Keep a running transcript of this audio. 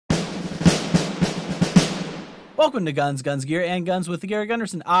Welcome to Guns, Guns, Gear, and Guns with Gary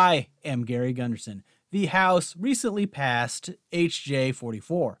Gunderson. I am Gary Gunderson. The House recently passed HJ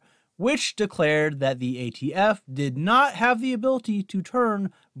 44, which declared that the ATF did not have the ability to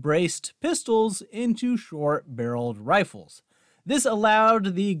turn braced pistols into short-barreled rifles. This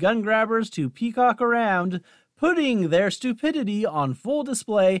allowed the gun grabbers to peacock around, putting their stupidity on full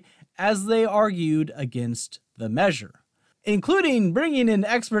display as they argued against the measure, including bringing in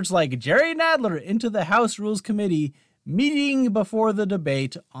experts like Jerry Nadler into the House Rules Committee, meeting before the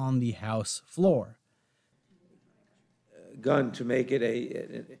debate on the House floor. Gun to make it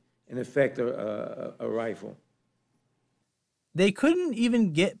in effect a rifle. They couldn't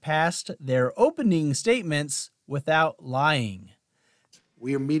even get past their opening statements without lying.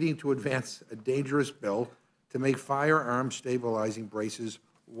 We are meeting to advance a dangerous bill to make firearm stabilizing braces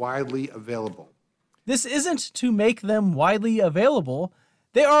widely available. This isn't to make them widely available.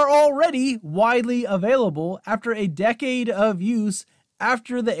 They are already widely available after a decade of use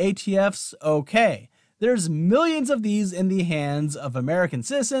after the ATF's okay. There's millions of these in the hands of American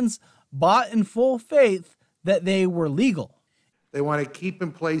citizens, bought in full faith that they were legal. They want to keep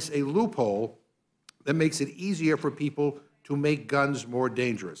in place a loophole that makes it easier for people to make guns more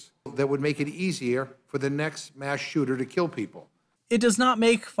dangerous, that would make it easier for the next mass shooter to kill people. It does not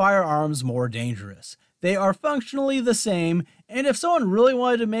make firearms more dangerous. They are functionally the same, and if someone really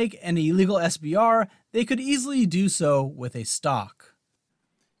wanted to make an illegal SBR, they could easily do so with a stock.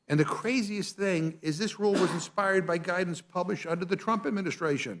 And the craziest thing is this rule was inspired by guidance published under the Trump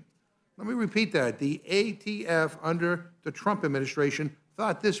administration. Let me repeat that. The ATF under the Trump administration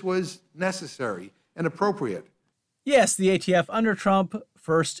thought this was necessary and appropriate. Yes, the ATF under Trump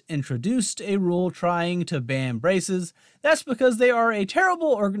first introduced a rule trying to ban braces. That's because they are a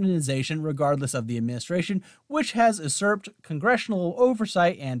terrible organization, regardless of the administration, which has usurped congressional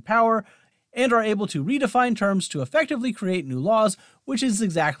oversight and power, and are able to redefine terms to effectively create new laws, which is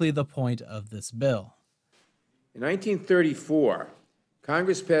exactly the point of this bill. In 1934,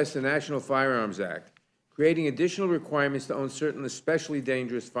 Congress passed the National Firearms Act, creating additional requirements to own certain especially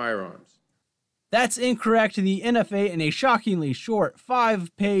dangerous firearms. That's incorrect. The NFA, in a shockingly short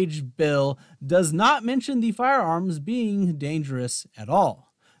 5-page bill, does not mention the firearms being dangerous at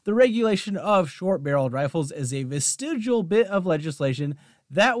all. The regulation of short-barreled rifles is a vestigial bit of legislation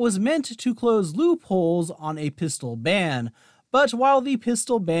that was meant to close loopholes on a pistol ban. But while the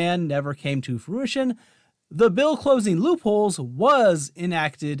pistol ban never came to fruition, the bill closing loopholes was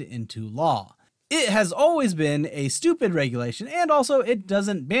enacted into law. It has always been a stupid regulation, and also it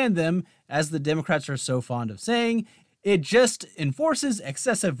doesn't ban them, as the Democrats are so fond of saying. It just enforces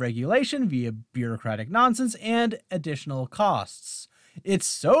excessive regulation via bureaucratic nonsense and additional costs. It's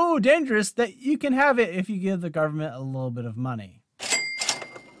so dangerous that you can have it if you give the government a little bit of money.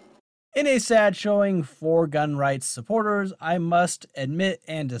 In a sad showing for gun rights supporters, I must admit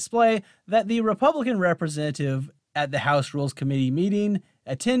and display that the Republican representative at the House Rules Committee meeting,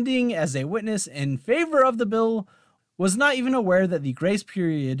 attending as a witness in favor of the bill, was not even aware that the grace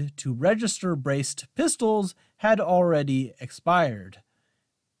period to register braced pistols had already expired.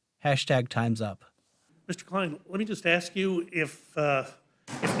 Hashtag time's up. Mr. Klein, let me just ask you, if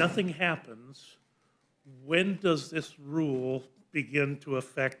nothing happens, when does this rule begin to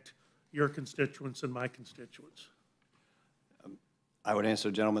affect your constituents and my constituents? I would answer,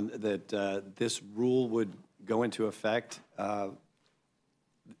 gentlemen, that this rule would go into effect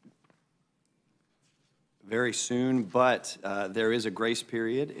very soon, but there is a grace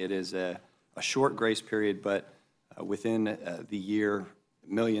period. It is a short grace period, but within the year,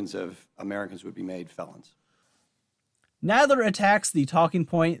 millions of Americans would be made felons. Nadler attacks the talking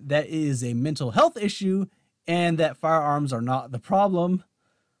point that it is a mental health issue and that firearms are not the problem.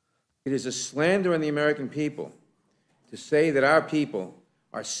 It is a slander on the American people to say that our people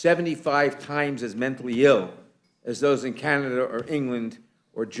are 75 times as mentally ill as those in Canada or England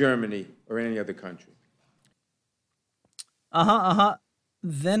or Germany or any other country.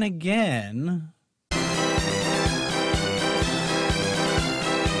 Then again, the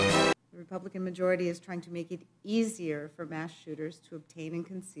Republican majority is trying to make it easier for mass shooters to obtain and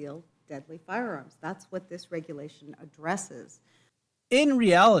conceal deadly firearms. That's what this regulation addresses. in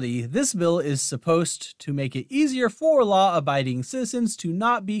reality, this bill is supposed to make it easier for law-abiding citizens to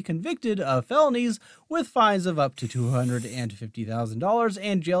not be convicted of felonies with fines of up to $250,000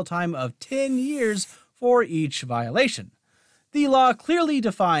 and jail time of 10 years for each violation. The law clearly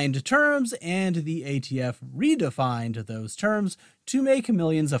defined terms, and the ATF redefined those terms to make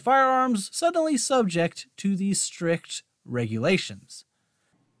millions of firearms suddenly subject to these strict regulations.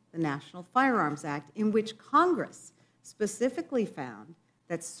 The National Firearms Act, in which Congress specifically found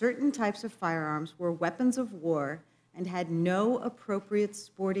that certain types of firearms were weapons of war and had no appropriate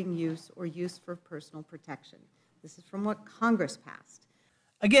sporting use or use for personal protection. This is from what Congress passed.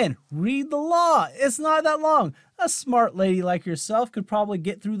 Again, read the law. It's not that long. A smart lady like yourself could probably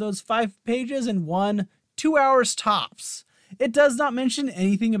get through those 5 pages in 1-2 hours tops. It does not mention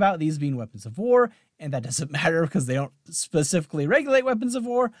anything about these being weapons of war, and that doesn't matter because they don't specifically regulate weapons of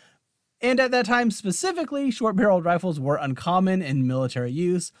war. And at that time specifically, short-barreled rifles were uncommon in military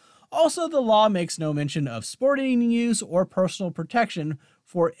use. Also, the law makes no mention of sporting use or personal protection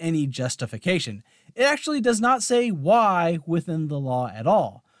for any justification. It actually does not say why within the law at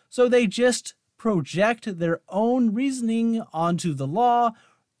all. So they just project their own reasoning onto the law,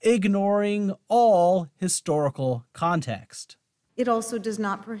 ignoring all historical context. It also does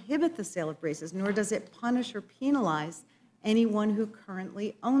not prohibit the sale of braces, nor does it punish or penalize anyone who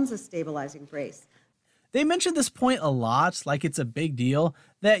currently owns a stabilizing brace. They mention this point a lot, like it's a big deal,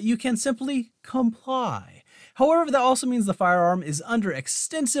 that you can simply comply. However, that also means the firearm is under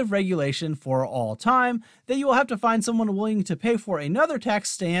extensive regulation for all time, that you will have to find someone willing to pay for another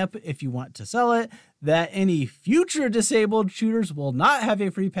tax stamp if you want to sell it, that any future disabled shooters will not have a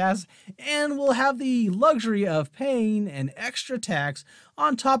free pass, and will have the luxury of paying an extra tax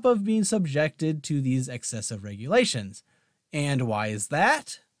on top of being subjected to these excessive regulations. And why is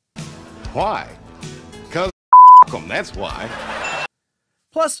that? Why? Because them, that's why.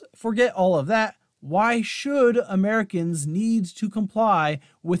 Plus, forget all of that. Why should Americans need to comply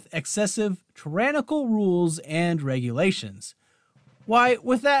with excessive tyrannical rules and regulations? Why,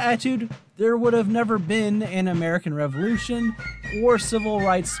 with that attitude, there would have never been an American Revolution or civil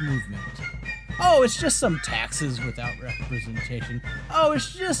rights movement. Oh, it's just some taxes without representation. Oh,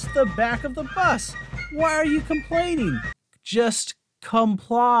 it's just the back of the bus. Why are you complaining? Just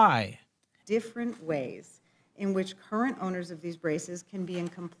comply. Different ways in which current owners of these braces can be in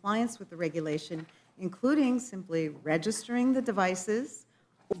compliance with the regulation, including simply registering the devices.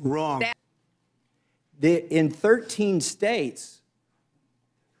 Wrong. In 13 states,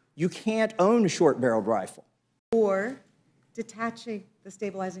 you can't own a short-barreled rifle. Or detaching the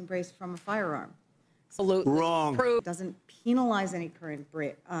stabilizing brace from a firearm. Absolutely. Wrong. It doesn't penalize any current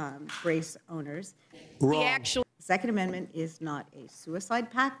brace owners. Wrong. The Second Amendment is not a suicide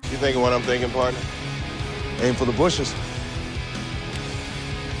pact. You thinking what I'm thinking, partner? Aim for the bushes.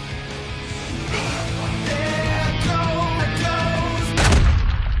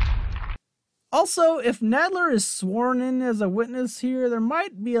 Also, if Nadler is sworn in as a witness here, there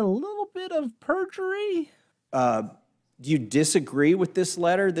might be a little bit of perjury. Do you disagree with this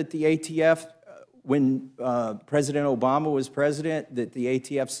letter that the ATF, when President Obama was president, that the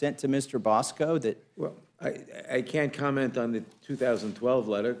ATF sent to Mr. Bosco? Well, I can't comment on the 2012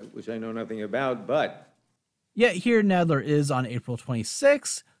 letter, which I know nothing about, but... Yet here Nadler is on April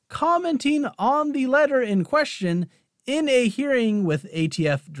 26, commenting on the letter in question in a hearing with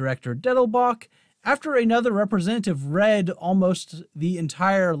ATF Director Dettelbach after another representative read almost the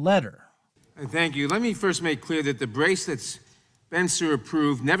entire letter. Thank you. Let me first make clear that the brace that Spencer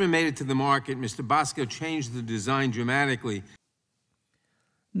approved never made it to the market. Mr. Bosco changed the design dramatically.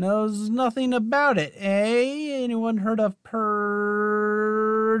 Knows nothing about it, eh? Anyone heard of perjury?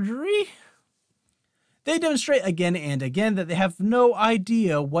 They demonstrate again and again that they have no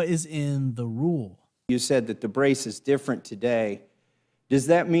idea what is in the rule. You said that the brace is different today. Does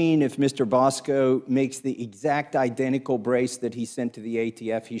that mean if Mr. Bosco makes the exact identical brace that he sent to the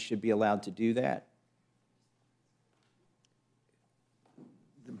ATF, he should be allowed to do that?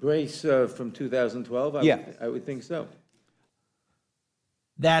 The brace from 2012? I would think so.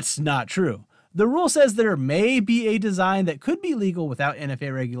 That's not true. The rule says there may be a design that could be legal without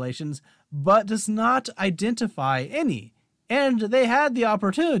NFA regulations, but does not identify any. And they had the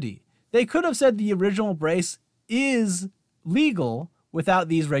opportunity. They could have said the original brace is legal without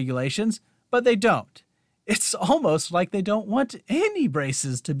these regulations, but they don't. It's almost like they don't want any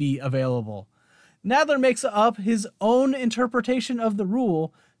braces to be available. Nadler makes up his own interpretation of the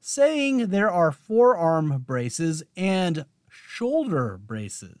rule, saying there are forearm braces and shoulder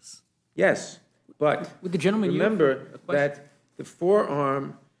braces. Yes, but Would the gentleman remember that the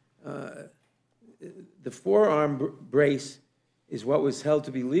forearm brace is what was held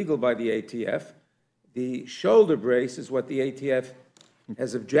to be legal by the ATF. The shoulder brace is what the ATF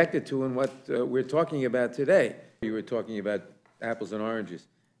has objected to and what we're talking about today. You were talking about apples and oranges.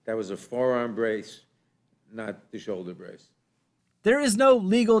 That was a forearm brace, not the shoulder brace. There is no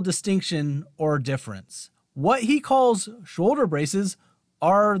legal distinction or difference. What he calls shoulder braces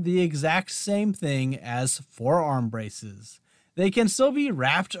are the exact same thing as forearm braces. They can still be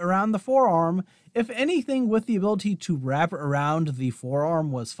wrapped around the forearm. If anything with the ability to wrap around the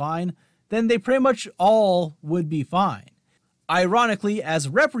forearm was fine, then they pretty much all would be fine. Ironically, as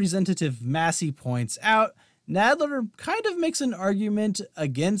Representative Massey points out, Nadler kind of makes an argument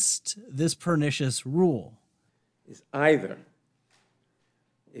against this pernicious rule. Is either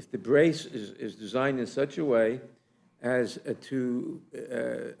if the brace is designed in such a way as to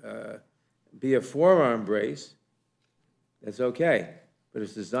be a forearm brace, that's okay. But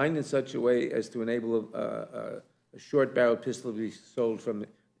it's designed in such a way as to enable a short-barreled pistol to be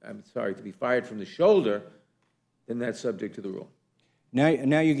to be fired from the shoulder, then that's subject to the rule. Now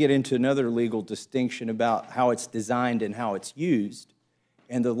you get into another legal distinction about how it's designed and how it's used.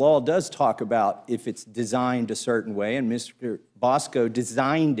 And the law does talk about if it's designed a certain way, and Mr. Bosco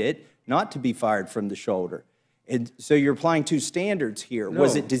designed it not to be fired from the shoulder. And so you're applying two standards here. No,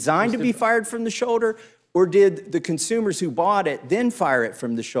 was it designed to be fired from the shoulder, or did the consumers who bought it then fire it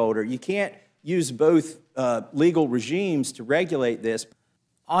from the shoulder? You can't use both legal regimes to regulate this.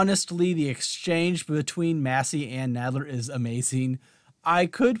 Honestly, the exchange between Massey and Nadler is amazing. I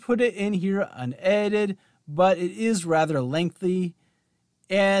could put it in here unedited, but it is rather lengthy.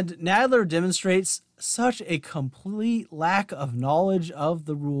 And Nadler demonstrates such a complete lack of knowledge of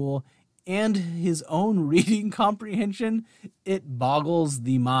the rule and his own reading comprehension, it boggles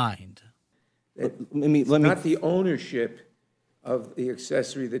the mind. It's not the ownership of the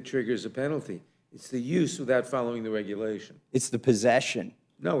accessory that triggers a penalty. It's the use without following the regulation. It's the possession.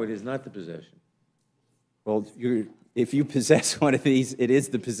 No, it is not the possession. Well, if you possess one of these, it is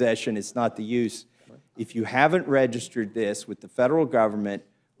the possession, it's not the use. If you haven't registered this with the federal government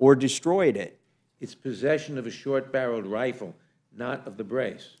or destroyed it. It's possession of a short-barreled rifle, not of the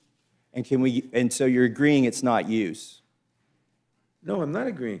brace. And so you're agreeing it's not use? No, I'm not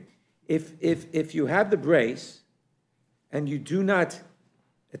agreeing. If you have the brace and you do not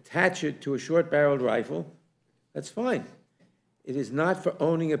attach it to a short-barreled rifle, that's fine. It is not for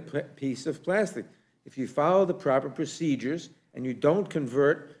owning a piece of plastic. If you follow the proper procedures and you don't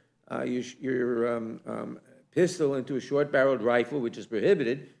convert your pistol into a short-barreled rifle, which is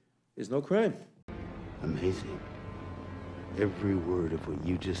prohibited, there's no crime. Amazing. Every word of what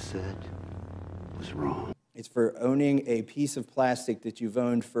you just said was wrong. It's for owning a piece of plastic that you've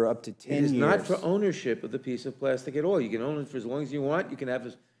owned for up to 10 years. It is not for ownership of the piece of plastic at all. You can own it for as long as you want. You can have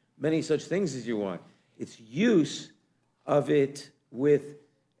as many such things as you want. It's use of it with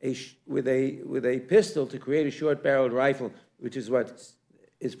a pistol to create a short-barreled rifle, which is what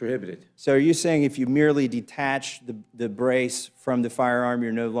is prohibited. So are you saying if you merely detach the brace from the firearm,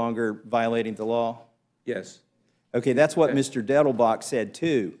 you're no longer violating the law? Yes. Okay, that's what Mr. Dettelbach said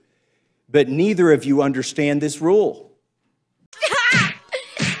too. But neither of you understand this rule. Stop!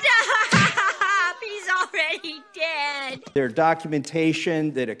 He's already dead. There's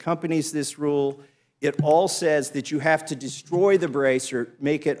documentation that accompanies this rule. It all says that you have to destroy the brace or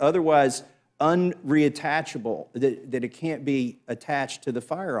make it otherwise unreattachable, that it can't be attached to the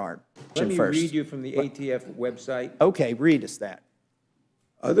firearm. Let me read you from the ATF website. Okay, read us that.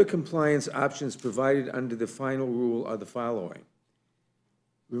 Other compliance options provided under the final rule are the following.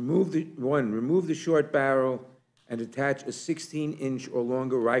 Remove the short barrel and attach a 16-inch or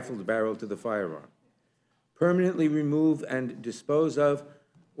longer rifled barrel to the firearm. Permanently remove and dispose of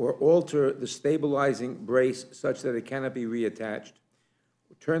or alter the stabilizing brace such that it cannot be reattached.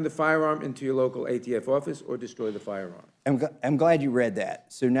 Turn the firearm into your local ATF office or destroy the firearm. I'm glad you read that.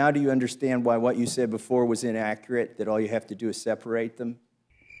 So now do you understand why what you said before was inaccurate, that all you have to do is separate them?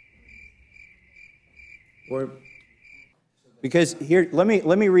 Because here, let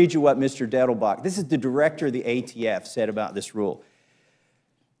me read you what Mr. Dettelbach, this is the director of the ATF, said about this rule.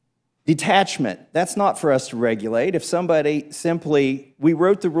 Detachment, that's not for us to regulate. If somebody we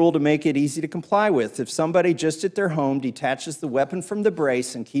wrote the rule to make it easy to comply with. If somebody just at their home detaches the weapon from the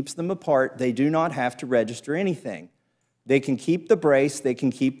brace and keeps them apart, they do not have to register anything. They can keep the brace, they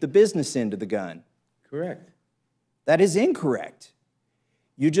can keep the business end of the gun. Correct. That is incorrect.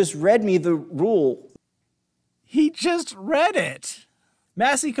 You just read me the rule. He just read it.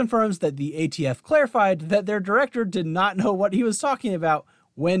 Massey confirms that the ATF clarified that their director did not know what he was talking about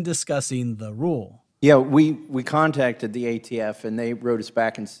when discussing the rule. Yeah, we contacted the ATF, and they wrote us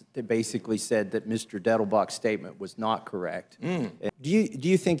back and they basically said that Mr. Dettelbach's statement was not correct. Do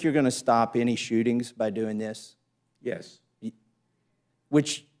you think you're going to stop any shootings by doing this? Yes.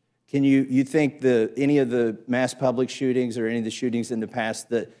 Which, can you think any of the mass public shootings or any of the shootings in the past,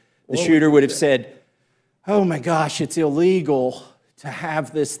 the shooter would have said, oh my gosh, it's illegal to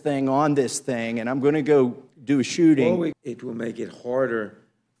have this thing on this thing, and I'm going to go do a shooting. It will make it harder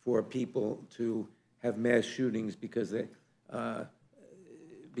for people to have mass shootings because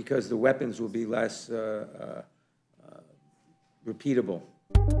because the weapons will be less repeatable.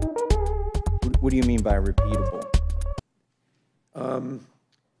 What do you mean by repeatable? A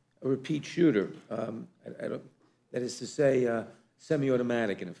repeat shooter, that is to say,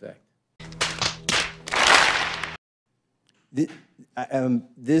 semi-automatic in effect.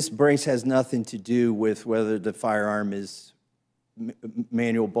 This brace has nothing to do with whether the firearm is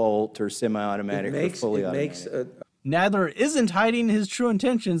manual bolt or semi-automatic or fully automatic. Nadler isn't hiding his true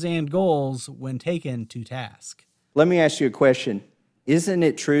intentions and goals when taken to task. Let me ask you a question. Isn't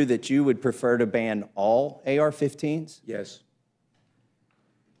it true that you would prefer to ban all AR-15s? Yes.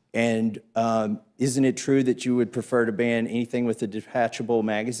 And isn't it true that you would prefer to ban anything with a detachable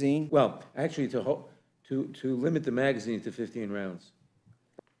magazine? Well, actually, to limit the magazine to 15 rounds.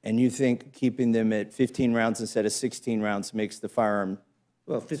 And you think keeping them at 15 rounds instead of 16 rounds makes the firearm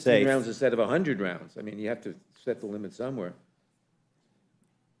Well, 15 safe? rounds instead of 100 rounds. I mean, you have to set the limit somewhere.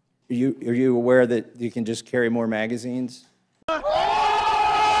 Are you aware that you can just carry more magazines?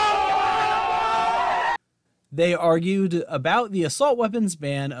 They argued about the assault weapons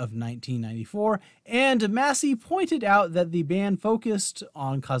ban of 1994, and Massey pointed out that the ban focused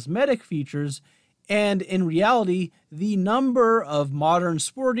on cosmetic features, and in reality, the number of modern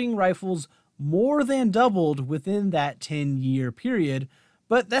sporting rifles more than doubled within that 10-year period,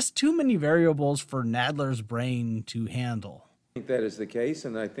 but that's too many variables for Nadler's brain to handle. I think that is the case,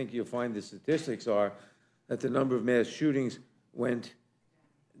 and I think you'll find the statistics are that the number of mass shootings went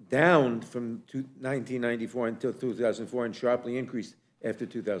down from 1994 until 2004 and sharply increased after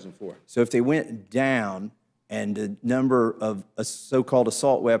 2004. So if they went down and the number of so-called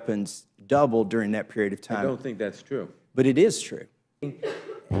assault weapons doubled during that period of time. I don't think that's true. But it is true.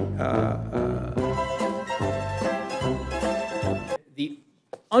 The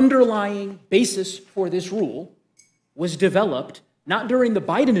underlying basis for this rule was developed not during the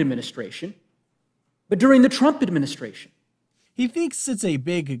Biden administration, but during the Trump administration. He thinks it's a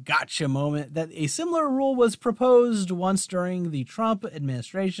big gotcha moment that a similar rule was proposed once during the Trump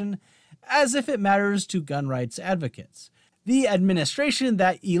administration, as if it matters to gun rights advocates. The administration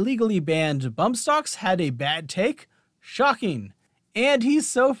that illegally banned bump stocks had a bad take? Shocking. And he's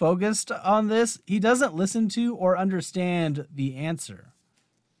so focused on this, he doesn't listen to or understand the answer.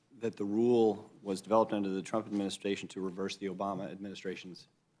 That the rule was developed under the Trump administration to reverse the Obama administration's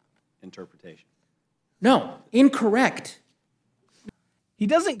interpretation. No, incorrect. He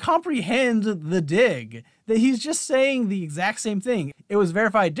doesn't comprehend the dig, that he's just saying the exact same thing. It was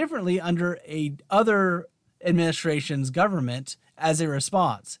verified differently under a other administration's government as a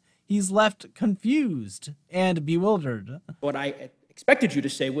response. He's left confused and bewildered. What I expected you to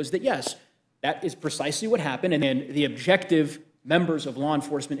say was that, yes, that is precisely what happened, and then the objective members of law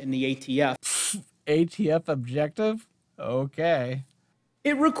enforcement in the ATF. ATF objective? Okay.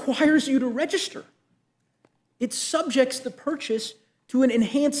 It requires you to register. It subjects the purchase to an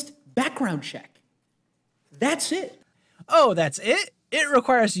enhanced background check. That's it. Oh, that's it? It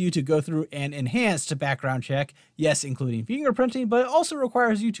requires you to go through an enhanced background check, yes, including fingerprinting, but it also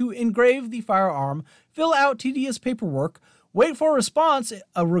requires you to engrave the firearm, fill out tedious paperwork, wait for a response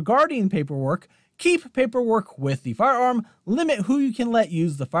regarding paperwork, keep paperwork with the firearm, limit who you can let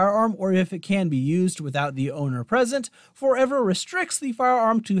use the firearm or if it can be used without the owner present, forever restricts the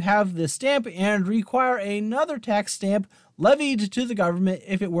firearm to have this stamp, and require another tax stamp levied to the government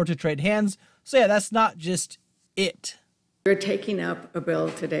if it were to trade hands. So yeah, that's not just it. We're taking up a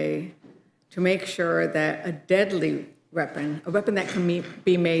bill today to make sure that a deadly weapon, a weapon that can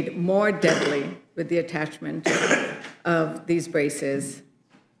be made more deadly with the attachment of these braces,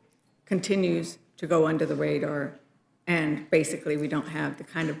 continues to go under the radar, and basically we don't have the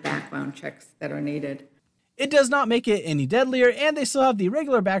kind of background checks that are needed. It does not make it any deadlier, and they still have the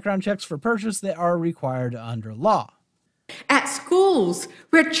regular background checks for purchase that are required under law. At schools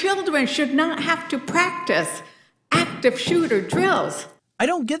where children should not have to practice active shooter drills. I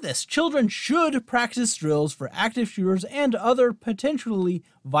don't get this. Children should practice drills for active shooters and other potentially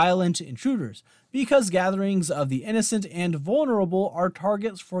violent intruders, because gatherings of the innocent and vulnerable are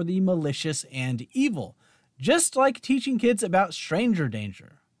targets for the malicious and evil, just like teaching kids about stranger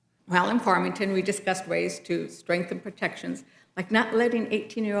danger. While in Farmington, we discussed ways to strengthen protections, like not letting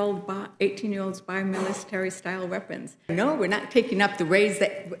 18-year-olds buy military-style weapons. No, we're not taking up the Raise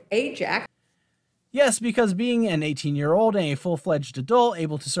the Age Act. Yes, because being an 18-year-old and a full-fledged adult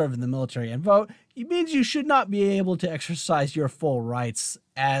able to serve in the military and vote, it means you should not be able to exercise your full rights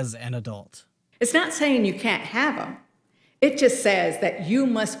as an adult. It's not saying you can't have them. It just says that you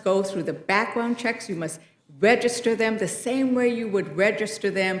must go through the background checks, you must register them the same way you would register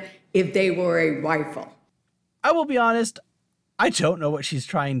them if they were a rifle. I will be honest, I don't know what she's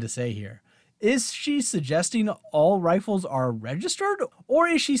trying to say here. Is she suggesting all rifles are registered? Or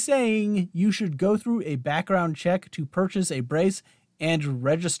is she saying you should go through a background check to purchase a brace and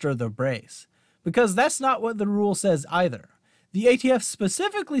register the brace? Because that's not what the rule says either. The ATF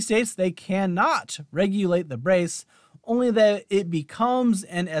specifically states they cannot regulate the brace, only that it becomes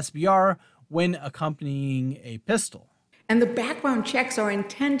an SBR when accompanying a pistol. And the background checks are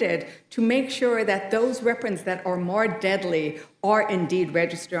intended to make sure that those weapons that are more deadly are indeed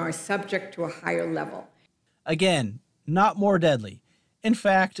registered, are subject to a higher level. Again, not more deadly. In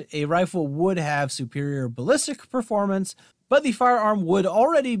fact, a rifle would have superior ballistic performance, but the firearm would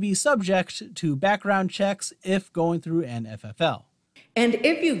already be subject to background checks if going through an FFL. And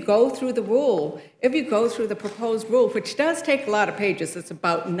if you go through the rule, if you go through the proposed rule, which does take a lot of pages, it's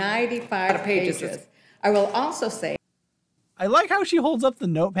about 95 pages, I will also say, I like how she holds up the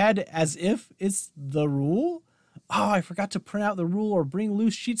notepad as if it's the rule. Oh, I forgot to print out the rule or bring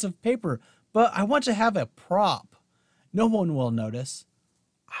loose sheets of paper, but I want to have a prop. No one will notice.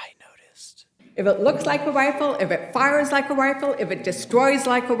 I noticed. if it looks like a rifle, if it fires like a rifle, if it destroys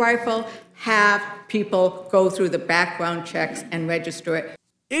like a rifle, have people go through the background checks and register it.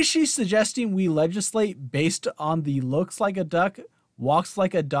 Is she suggesting we legislate based on the looks like a duck, walks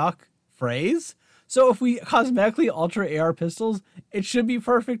like a duck phrase? So if we cosmetically alter AR pistols, it should be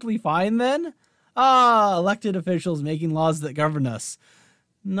perfectly fine then? Ah, elected officials making laws that govern us.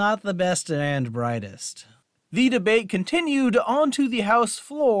 Not the best and brightest. The debate continued onto the House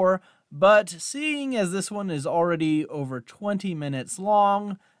floor, but seeing as this one is already over 20 minutes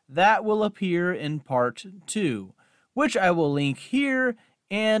long, that will appear in part 2, which I will link here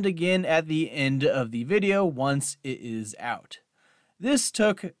and again at the end of the video once it is out. This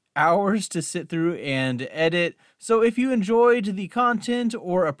took hours to sit through and edit, so if you enjoyed the content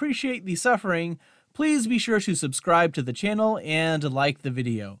or appreciate the suffering, please be sure to subscribe to the channel and like the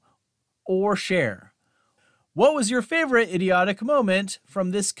video, or share. What was your favorite idiotic moment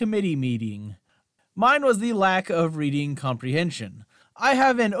from this committee meeting? Mine was the lack of reading comprehension. I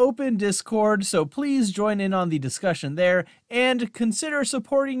have an open Discord, so please join in on the discussion there and consider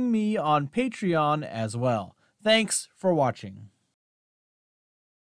supporting me on Patreon as well. Thanks for watching.